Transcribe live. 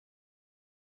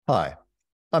Hi,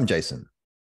 I'm Jason.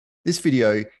 This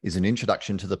video is an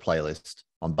introduction to the playlist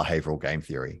on behavioral game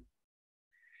theory.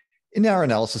 In our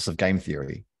analysis of game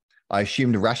theory, I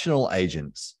assumed rational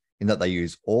agents in that they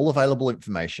use all available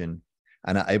information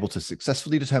and are able to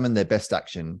successfully determine their best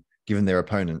action given their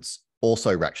opponent's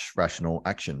also rational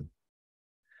action.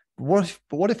 But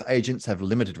what if agents have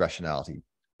limited rationality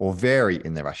or vary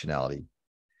in their rationality?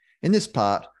 In this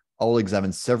part, I will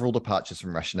examine several departures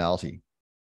from rationality.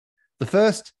 The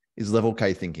first is level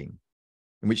K thinking,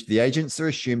 in which the agents are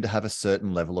assumed to have a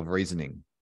certain level of reasoning.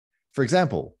 For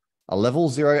example, a level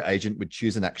 0 agent would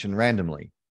choose an action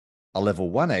randomly. A level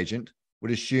 1 agent would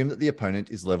assume that the opponent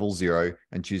is level 0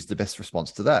 and choose the best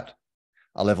response to that.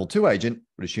 A level 2 agent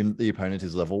would assume that the opponent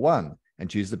is level 1 and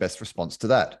choose the best response to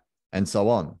that, and so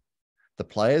on. The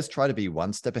players try to be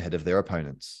one step ahead of their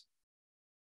opponents.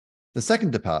 The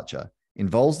second departure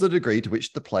involves the degree to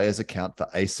which the players account for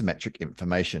asymmetric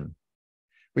information.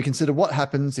 We consider what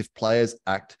happens if players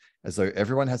act as though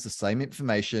everyone has the same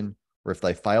information, or if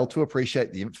they fail to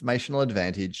appreciate the informational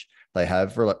advantage they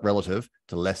have relative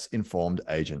to less informed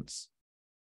agents.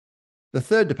 The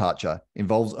third departure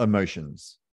involves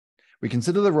emotions. We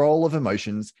consider the role of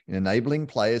emotions in enabling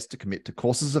players to commit to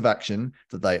courses of action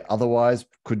that they otherwise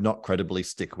could not credibly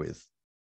stick with.